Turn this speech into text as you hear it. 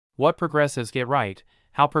What Progressives Get Right,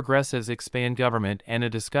 How Progressives Expand Government, and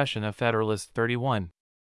a Discussion of Federalist 31.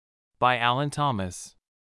 By Alan Thomas.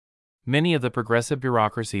 Many of the progressive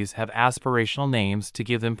bureaucracies have aspirational names to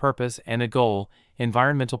give them purpose and a goal: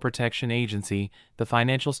 Environmental Protection Agency, the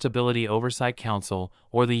Financial Stability Oversight Council,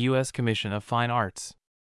 or the U.S. Commission of Fine Arts.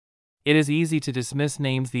 It is easy to dismiss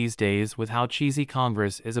names these days with how cheesy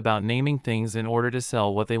Congress is about naming things in order to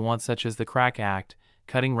sell what they want, such as the Crack Act,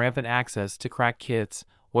 cutting rampant access to crack kits,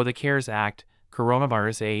 or the CARES Act,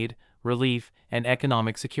 coronavirus aid, relief, and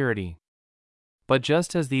economic security. But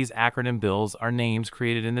just as these acronym bills are names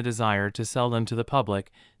created in the desire to sell them to the public,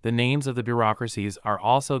 the names of the bureaucracies are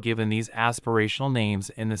also given these aspirational names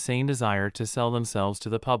in the same desire to sell themselves to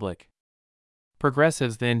the public.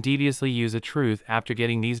 Progressives then deviously use a truth after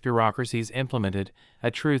getting these bureaucracies implemented, a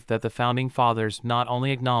truth that the Founding Fathers not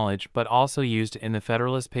only acknowledged but also used in the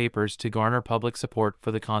Federalist Papers to garner public support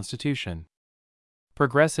for the Constitution.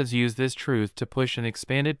 Progressives use this truth to push an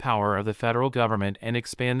expanded power of the federal government and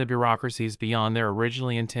expand the bureaucracies beyond their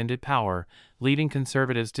originally intended power, leaving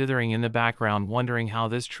conservatives dithering in the background wondering how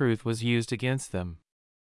this truth was used against them.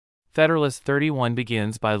 Federalist 31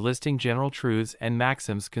 begins by listing general truths and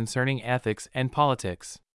maxims concerning ethics and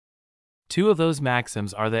politics. Two of those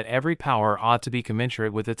maxims are that every power ought to be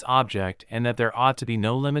commensurate with its object, and that there ought to be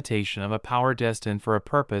no limitation of a power destined for a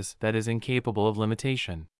purpose that is incapable of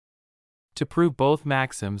limitation. To prove both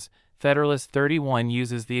maxims, Federalist 31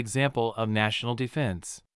 uses the example of national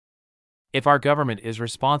defense. If our government is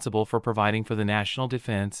responsible for providing for the national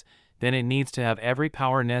defense, then it needs to have every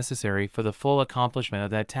power necessary for the full accomplishment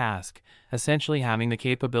of that task, essentially having the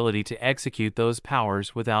capability to execute those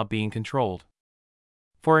powers without being controlled.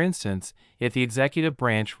 For instance, if the executive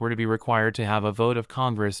branch were to be required to have a vote of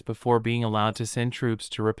Congress before being allowed to send troops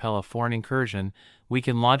to repel a foreign incursion, we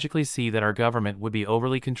can logically see that our government would be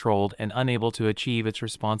overly controlled and unable to achieve its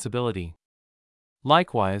responsibility.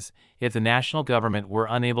 Likewise, if the national government were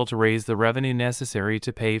unable to raise the revenue necessary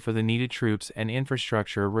to pay for the needed troops and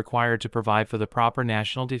infrastructure required to provide for the proper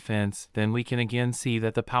national defense, then we can again see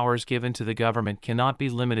that the powers given to the government cannot be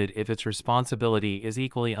limited if its responsibility is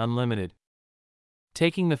equally unlimited.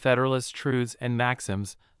 Taking the Federalist truths and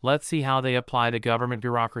maxims, let's see how they apply to government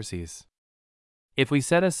bureaucracies. If we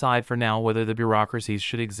set aside for now whether the bureaucracies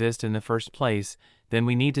should exist in the first place, then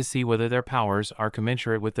we need to see whether their powers are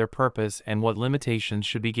commensurate with their purpose and what limitations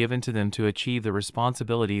should be given to them to achieve the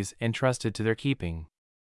responsibilities entrusted to their keeping.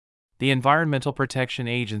 The Environmental Protection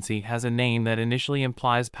Agency has a name that initially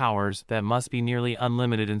implies powers that must be nearly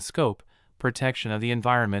unlimited in scope: protection of the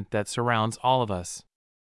environment that surrounds all of us.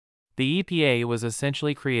 The EPA was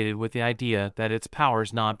essentially created with the idea that its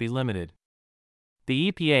powers not be limited.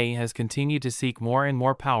 The EPA has continued to seek more and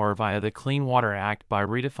more power via the Clean Water Act by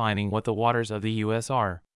redefining what the waters of the U.S.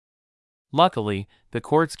 are. Luckily, the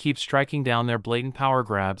courts keep striking down their blatant power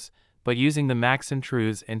grabs, but using the maxim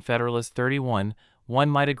truths in Federalist 31, one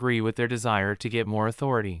might agree with their desire to get more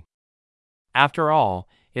authority. After all,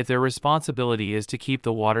 if their responsibility is to keep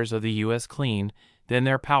the waters of the U.S. clean, then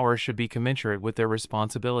their power should be commensurate with their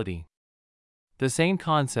responsibility. The same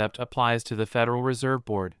concept applies to the Federal Reserve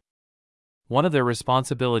Board. One of their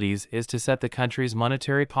responsibilities is to set the country's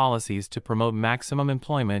monetary policies to promote maximum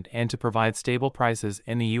employment and to provide stable prices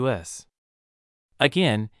in the U.S.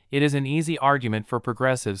 Again, it is an easy argument for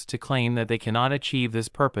progressives to claim that they cannot achieve this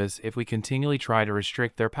purpose if we continually try to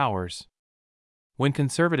restrict their powers. When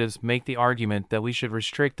conservatives make the argument that we should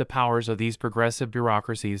restrict the powers of these progressive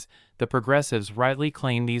bureaucracies, the progressives rightly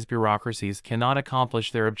claim these bureaucracies cannot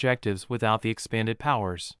accomplish their objectives without the expanded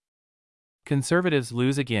powers. Conservatives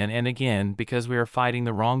lose again and again because we are fighting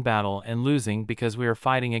the wrong battle and losing because we are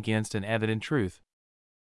fighting against an evident truth.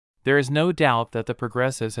 There is no doubt that the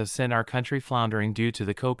progressives have sent our country floundering due to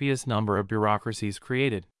the copious number of bureaucracies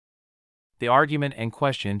created. The argument and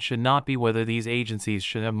question should not be whether these agencies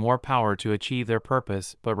should have more power to achieve their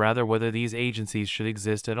purpose, but rather whether these agencies should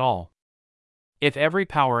exist at all. If every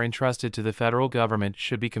power entrusted to the federal government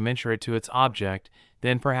should be commensurate to its object,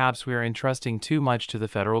 then perhaps we are entrusting too much to the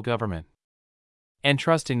federal government.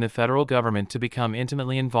 Entrusting the federal government to become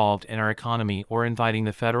intimately involved in our economy or inviting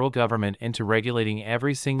the federal government into regulating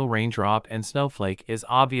every single raindrop and snowflake is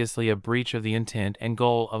obviously a breach of the intent and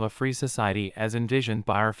goal of a free society as envisioned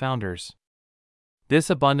by our founders. This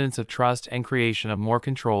abundance of trust and creation of more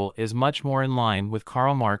control is much more in line with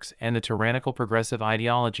Karl Marx and the tyrannical progressive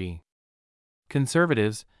ideology.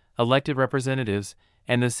 Conservatives, elected representatives,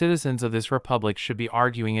 and the citizens of this republic should be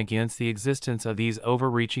arguing against the existence of these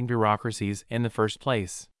overreaching bureaucracies in the first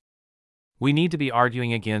place. We need to be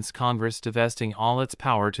arguing against Congress divesting all its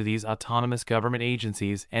power to these autonomous government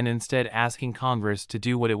agencies and instead asking Congress to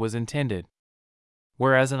do what it was intended.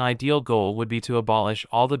 Whereas an ideal goal would be to abolish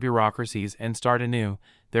all the bureaucracies and start anew,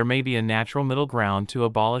 there may be a natural middle ground to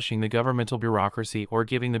abolishing the governmental bureaucracy or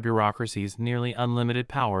giving the bureaucracies nearly unlimited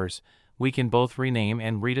powers. We can both rename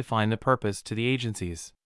and redefine the purpose to the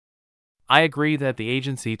agencies. I agree that the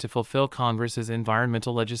agency to fulfill Congress's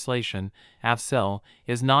environmental legislation, AFSEL,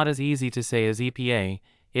 is not as easy to say as EPA.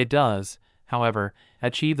 It does, however,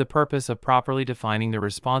 achieve the purpose of properly defining the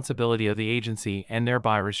responsibility of the agency and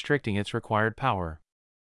thereby restricting its required power.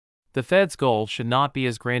 The Fed's goal should not be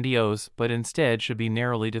as grandiose but instead should be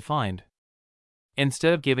narrowly defined.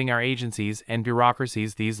 Instead of giving our agencies and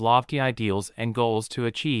bureaucracies these lofty ideals and goals to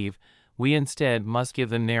achieve, we instead must give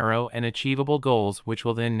them narrow and achievable goals which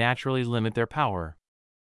will then naturally limit their power.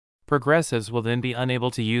 Progressives will then be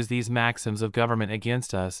unable to use these maxims of government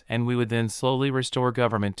against us, and we would then slowly restore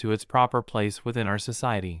government to its proper place within our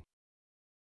society.